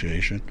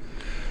Association.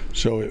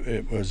 So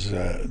it was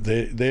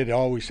they'd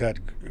always had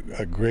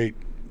a great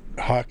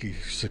hockey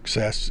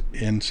success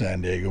in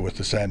San Diego with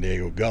the San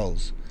Diego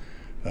Gulls.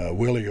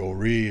 Willie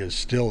O'Ree is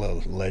still a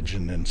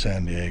legend in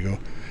San Diego,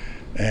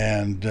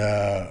 and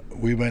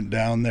we went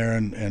down there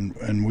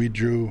and we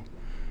drew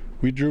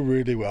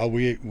really well.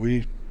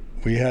 We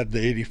we had the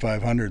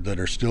 8,500 that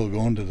are still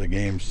going to the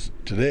games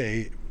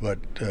today. But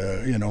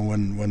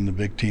when the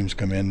big teams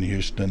come in,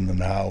 Houston and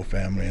the Howe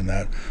family and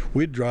that,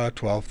 we'd draw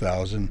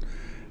 12,000,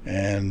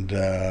 and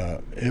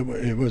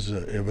it was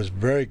a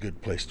very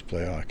good place to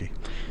play hockey.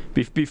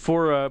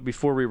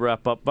 Before we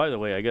wrap up, by the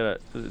way, I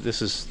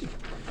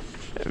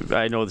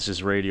know this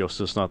is radio,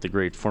 so it's not the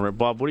great format.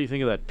 Bob, what do you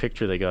think of that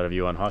picture they got of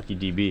you on Hockey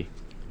DB?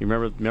 You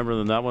remember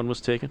when that one was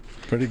taken?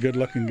 Pretty good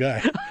looking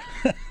guy.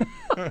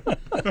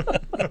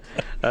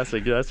 That's a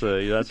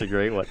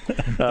great one.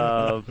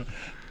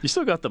 You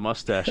still got the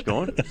mustache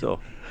going. So,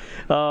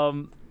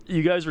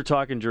 you guys were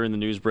talking during the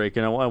news break,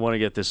 and I want to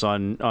get this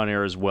on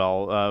air as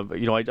well.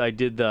 I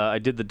did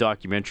the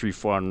documentary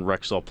on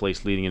Rexall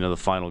Place leading into the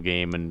final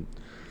game, and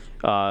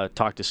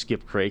talked to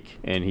Skip Craik,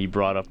 and he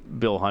brought up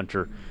Bill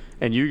Hunter,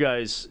 and you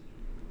guys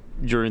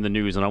during the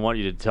news, and I want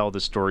you to tell the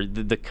story,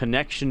 the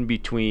connection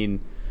between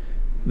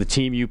the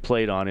team you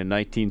played on in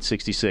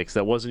 1966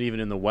 that wasn't even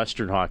in the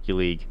Western Hockey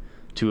League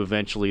to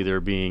eventually there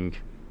being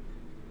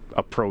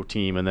a pro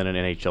team and then an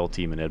NHL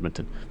team in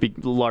Edmonton,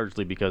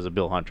 largely because of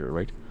Bill Hunter,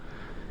 right?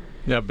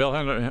 Yeah,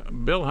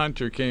 Bill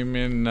Hunter came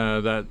in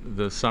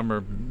the summer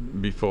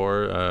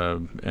before,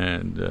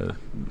 and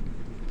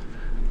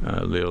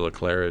Leo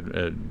LeClaire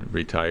had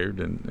retired,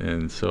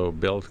 and so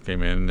Bill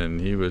came in, and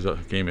he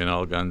came in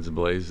all guns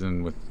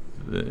blazing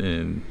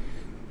and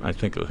I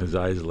think his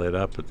eyes lit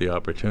up at the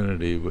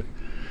opportunity with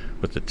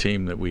the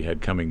team that we had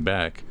coming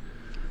back.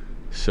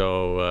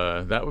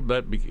 So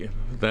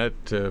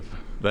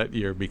that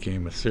year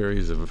became a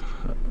series of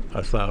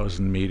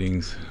 1,000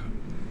 meetings,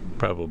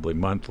 probably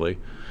monthly,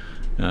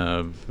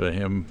 of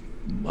him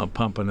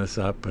pumping us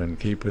up and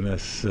keeping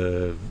us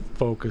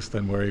focused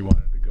on where he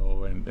wanted to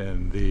go,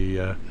 and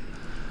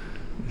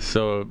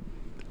so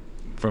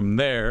from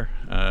there,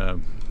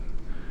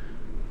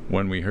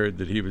 when we heard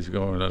that he was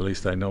going, at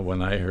least I know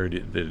when I heard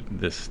it, that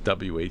this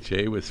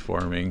WHA was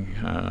forming,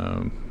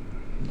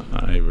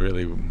 I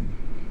really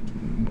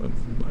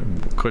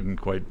couldn't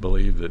quite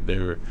believe that they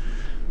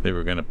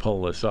were going to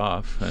pull this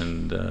off,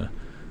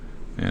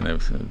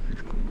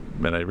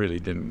 but I really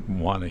didn't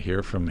want to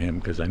hear from him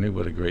because I knew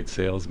what a great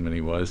salesman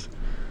he was,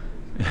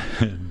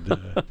 and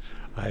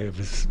I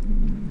was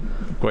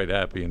quite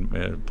happy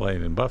in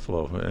playing in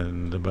Buffalo.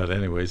 But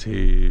anyways,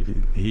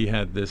 he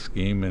had this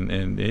scheme,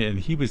 and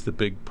he was the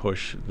big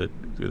push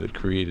that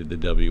created the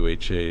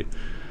WHA.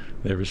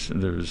 There was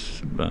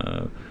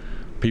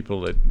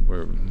people that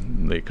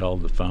they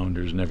called the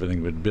founders and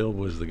everything, but Bill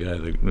was the guy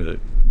that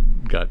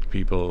got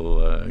people,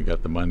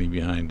 got the money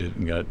behind it,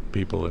 and got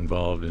people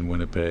involved in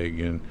Winnipeg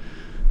and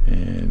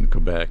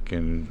Quebec,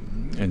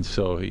 and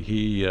so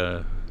he.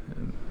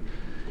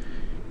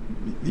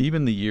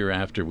 Even the year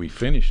after we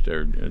finished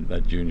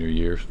that junior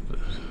year,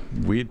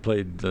 we had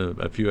played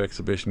a few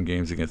exhibition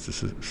games against the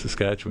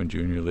Saskatchewan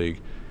Junior League,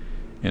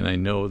 and I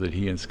know that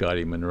he and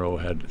Scotty Monroe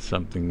had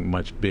something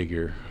much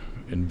bigger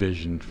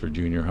envisioned for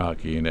junior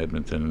hockey in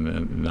Edmonton,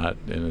 and not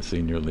in a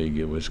senior league.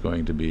 It was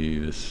going to be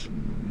this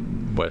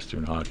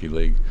Western Hockey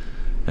League,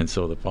 and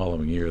so the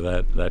following year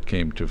that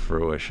came to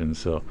fruition.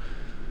 So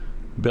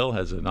Bill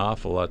has an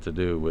awful lot to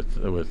do with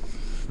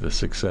the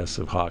success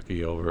of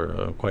hockey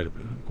over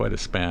quite a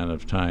span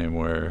of time,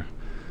 where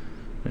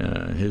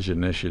his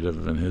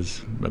initiative and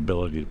his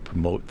ability to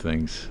promote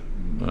things,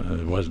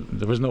 there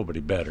was nobody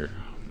better.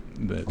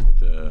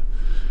 That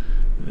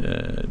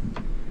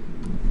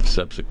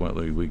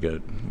subsequently we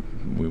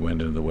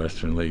went into the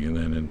Western League,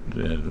 and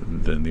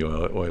then the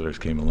Oilers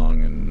came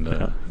along, and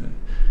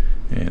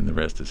the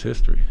rest is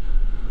history.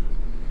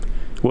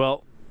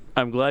 Well,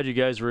 I'm glad you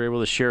guys were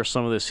able to share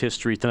some of this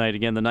history tonight.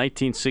 Again, the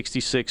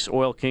 1966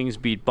 Oil Kings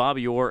beat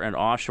Bobby Orr and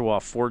Oshawa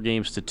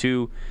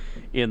 4-2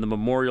 in the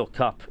Memorial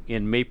Cup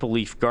in Maple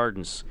Leaf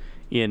Gardens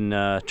in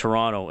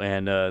Toronto,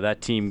 and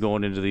that team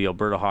going into the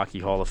Alberta Hockey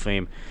Hall of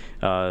Fame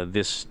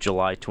this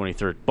July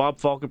 23rd. Bob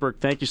Falkenberg,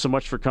 thank you so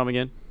much for coming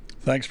in.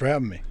 Thanks for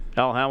having me.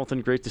 Al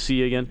Hamilton, great to see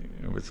you again.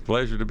 It was a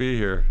pleasure to be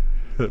here.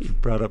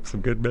 It brought up some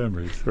good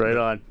memories. Right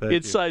on. Thank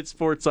Inside you.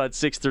 Sports on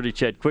 630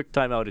 CHED. Quick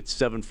timeout at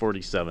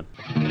 7:47.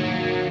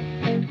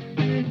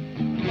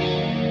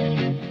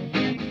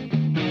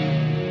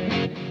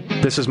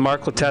 This is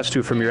Mark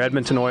Letestu from your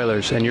Edmonton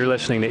Oilers, and you're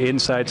listening to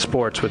Inside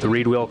Sports with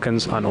Reed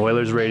Wilkins on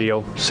Oilers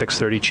Radio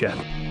 630 CHED.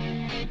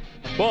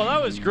 Well,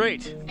 that was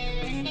great.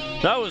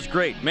 That was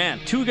great, man.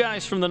 Two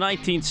guys from the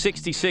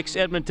 1966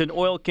 Edmonton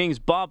Oil Kings,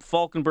 Bob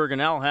Falkenberg and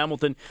Al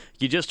Hamilton.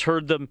 You just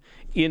heard them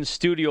in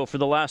studio for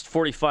the last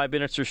 45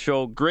 minutes or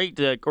so. Great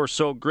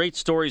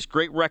stories,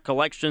 great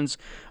recollections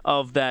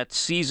of that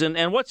season.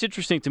 And what's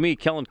interesting to me,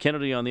 Kellen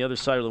Kennedy on the other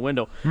side of the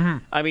window.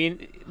 Mm-hmm. I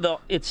mean, I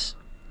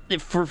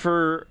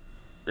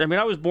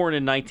was born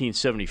in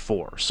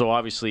 1974, so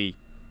obviously,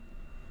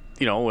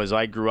 as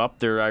I grew up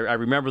there, I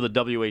remember the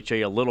WHA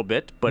a little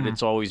bit, but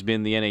it's always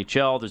been the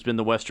NHL. There's been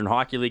the Western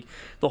Hockey League.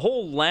 The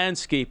whole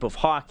landscape of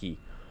hockey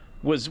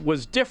was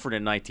different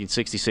in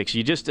 1966.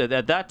 You just,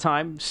 at that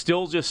time,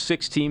 still just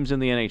 6 teams in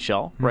the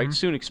NHL, right?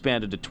 Soon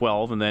expanded to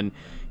 12 and then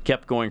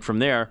kept going from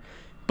there.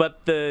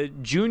 But the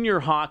junior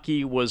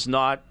hockey was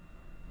not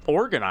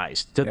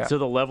organized to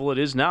the level it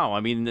is now. I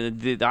mean,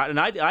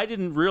 I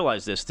didn't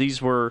realize this.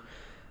 These were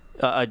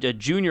a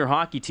junior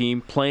hockey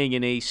team playing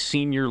in a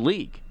senior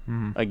league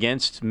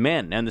against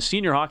men, and the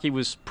senior hockey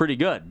was pretty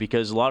good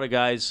because a lot of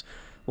times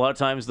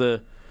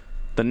the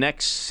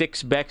next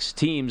 6 best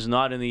teams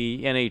not in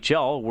the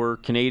NHL were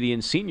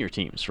Canadian senior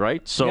teams,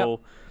 right? So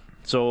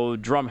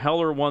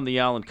Drumheller won the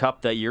Allen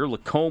Cup that year.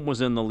 Lacombe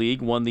was in the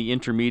league, won the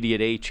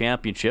Intermediate A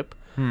championship.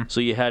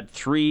 So you had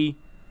 3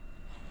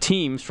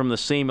 teams from the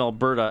same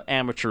Alberta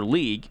Amateur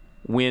League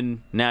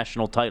win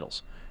national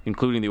titles,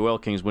 including the Oil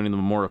Kings winning the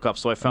Memorial Cup.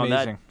 So I found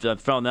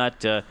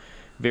that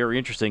very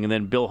interesting. And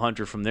then Bill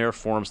Hunter from there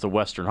forms the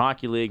Western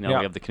Hockey League. Now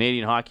we have the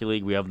Canadian Hockey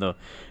League. We have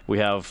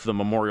the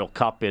Memorial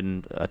Cup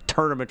in a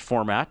tournament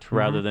format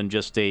rather than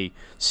just a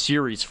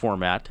series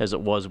format, as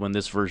it was when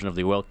this version of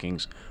the Oil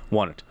Kings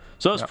won it.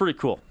 So that was pretty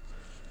cool.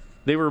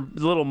 They were a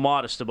little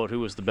modest about who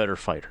was the better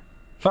fighter.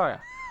 Oh,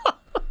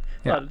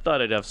 yeah. I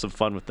thought I'd have some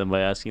fun with them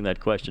by asking that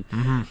question.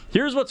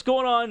 Here's what's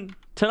going on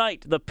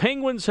tonight. The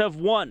Penguins have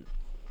won,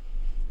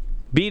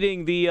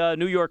 beating the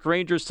New York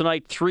Rangers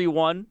tonight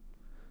 3-1.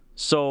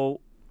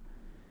 So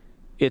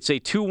it's a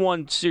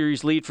 2-1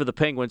 series lead for the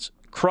Penguins.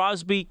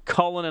 Crosby,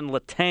 Cullen, and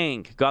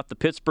Letang got the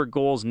Pittsburgh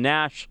goals.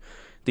 Nash,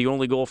 the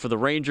only goal for the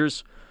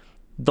Rangers.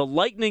 The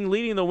Lightning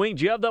leading the wing.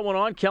 Do you have that one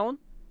on, Kellen?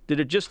 Did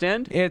it just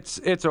end?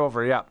 It's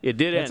over, yeah. It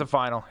did end. It's a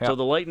final, yeah. So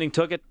the Lightning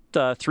took it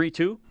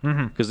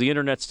 3-2 because the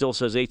internet still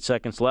says 8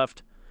 seconds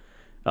left.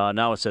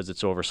 Now it says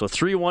it's over. So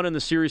 3-1 in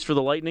the series for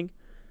the Lightning.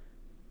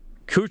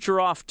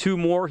 Kucherov, 2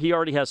 more. He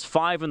already has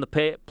 5 in the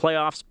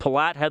playoffs.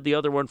 Palat had the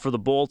other one for the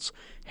Bolts.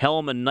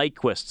 Helm and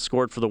Nyquist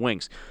scored for the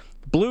Wings.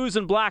 Blues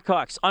and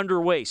Blackhawks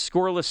underway.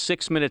 Scoreless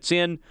 6 minutes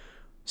in.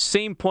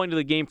 Same point of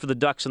the game for the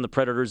Ducks and the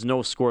Predators.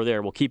 No score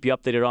there. We'll keep you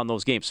updated on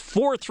those games.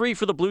 4-3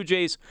 for the Blue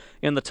Jays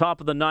in the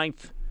top of the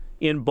 9th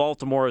in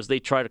Baltimore as they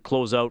try to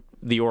close out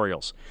the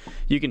Orioles.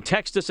 You can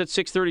text us at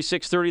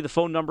 630-630. The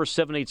phone number is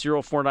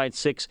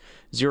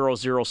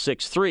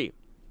 780-496-0063.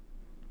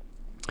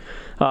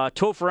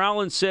 Topher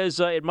Allen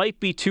says it might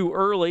be too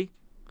early,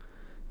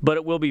 but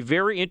it will be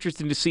very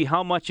interesting to see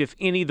how much, if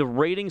any, the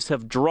ratings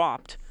have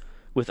dropped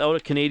without a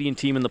Canadian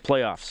team in the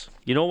playoffs.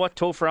 You know what,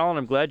 Topher Allen?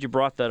 I'm glad you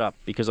brought that up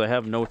because I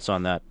have notes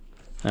on that,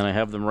 and I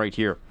have them right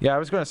here. Yeah, I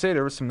was going to say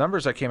there were some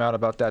numbers that came out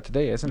about that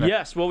today, isn't there?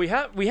 Yes. Well, we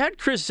had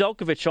Chris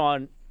Zelkovich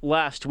on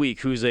last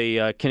week, who's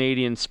a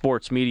Canadian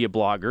sports media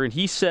blogger, and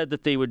he said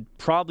that they would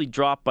probably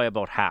drop by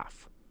about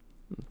half,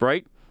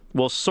 right?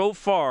 Well, so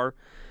far,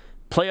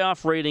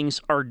 playoff ratings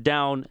are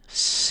down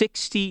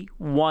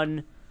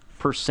 61%.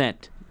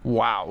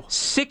 Wow.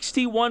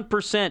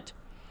 61%.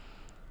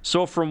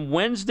 So from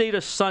Wednesday to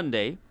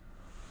Sunday,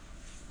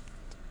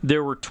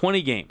 there were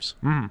 20 games,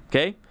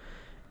 okay?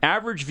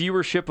 Average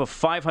viewership of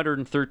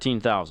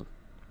 513,000.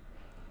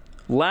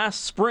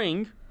 Last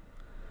spring,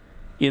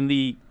 in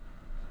the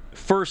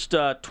first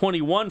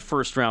 21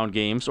 first-round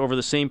games over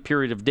the same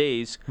period of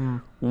days,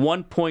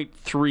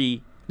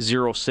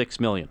 1.306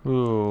 million.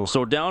 Ooh.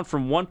 So down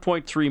from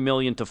 1.3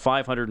 million to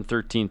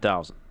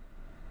 513,000.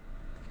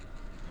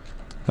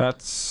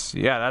 That's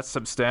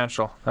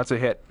substantial. That's a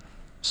hit.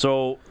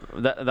 So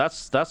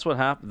that's what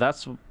happened.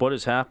 That's what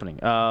is happening.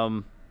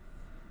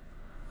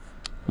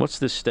 What's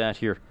this stat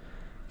here?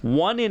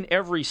 1 in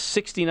every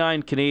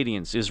 69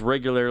 Canadians is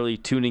regularly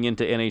tuning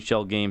into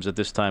NHL games at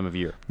this time of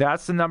year.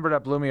 That's the number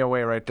that blew me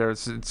away right there.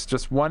 It's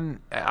just 1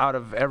 out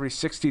of every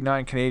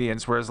 69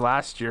 Canadians, whereas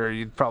last year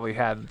you'd probably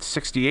had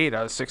 68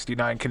 out of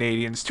 69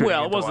 Canadians tuning in.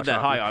 Well, it wasn't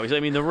that high, obviously. I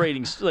mean, the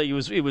ratings, it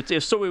was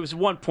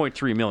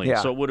 1.3 million,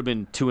 so it would have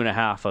been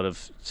 2.5 out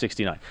of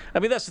 69. I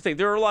mean, that's the thing.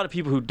 There are a lot of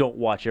people who don't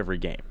watch every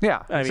game.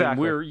 Yeah,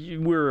 exactly. I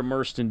mean, we're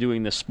immersed in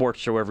doing this sports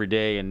show every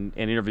day and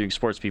interviewing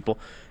sports people.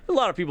 A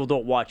lot of people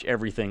don't watch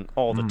everything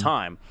all the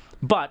time.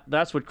 But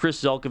that's what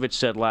Chris Zelkovich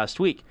said last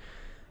week.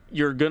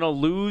 You're going to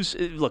lose.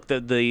 Look,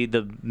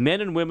 the men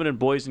and women and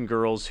boys and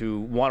girls who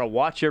want to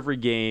watch every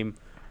game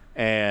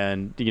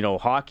and,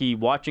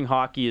 watching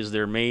hockey is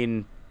their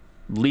main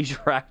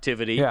leisure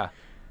activity. Yeah.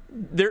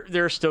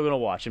 They're still going to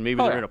watch. And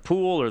maybe they're in a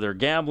pool or they're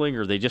gambling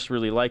or they just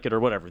really like it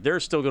or whatever. They're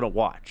still going to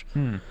watch.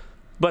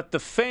 But the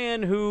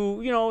fan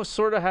who,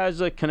 sort of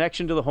has a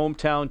connection to the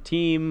hometown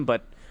team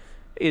but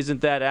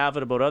isn't that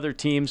avid about other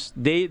teams,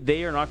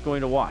 they are not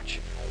going to watch.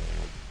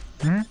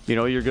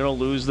 You're going to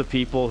lose the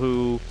people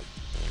who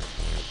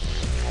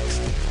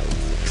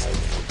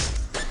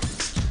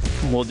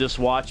will just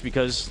watch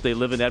because they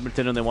live in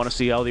Edmonton and they want to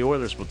see how the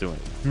Oilers will do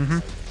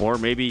it. Or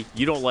maybe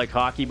you don't like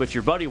hockey, but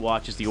your buddy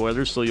watches the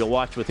Oilers, so you'll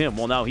watch with him.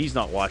 Well, now he's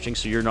not watching,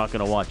 so you're not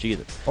going to watch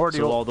either.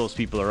 So all those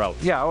people are out.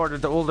 Yeah, or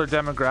the older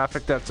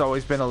demographic that's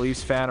always been a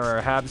Leafs fan or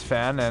a Habs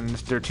fan, and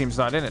their team's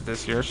not in it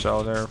this year,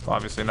 so they're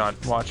obviously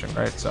not watching,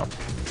 right?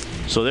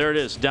 So there it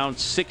is, down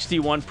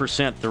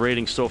 61%, the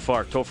ratings so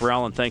far. Topher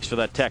Allen, thanks for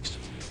that text.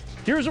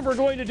 Here's what we're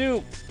going to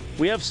do.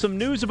 We have some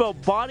news about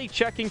body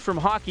checking from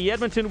Hockey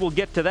Edmonton. We'll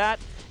get to that.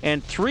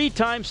 And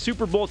 3-time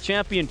Super Bowl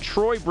champion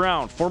Troy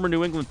Brown, former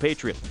New England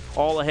Patriot.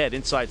 All ahead,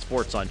 Inside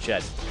Sports on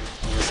Ched.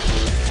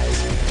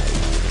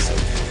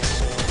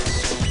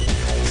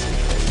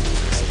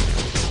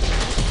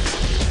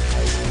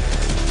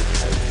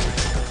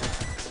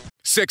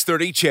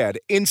 630 CHED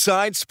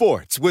Inside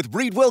Sports with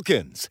Reed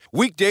Wilkins.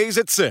 Weekdays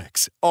at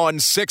 6 on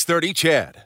 630 CHED.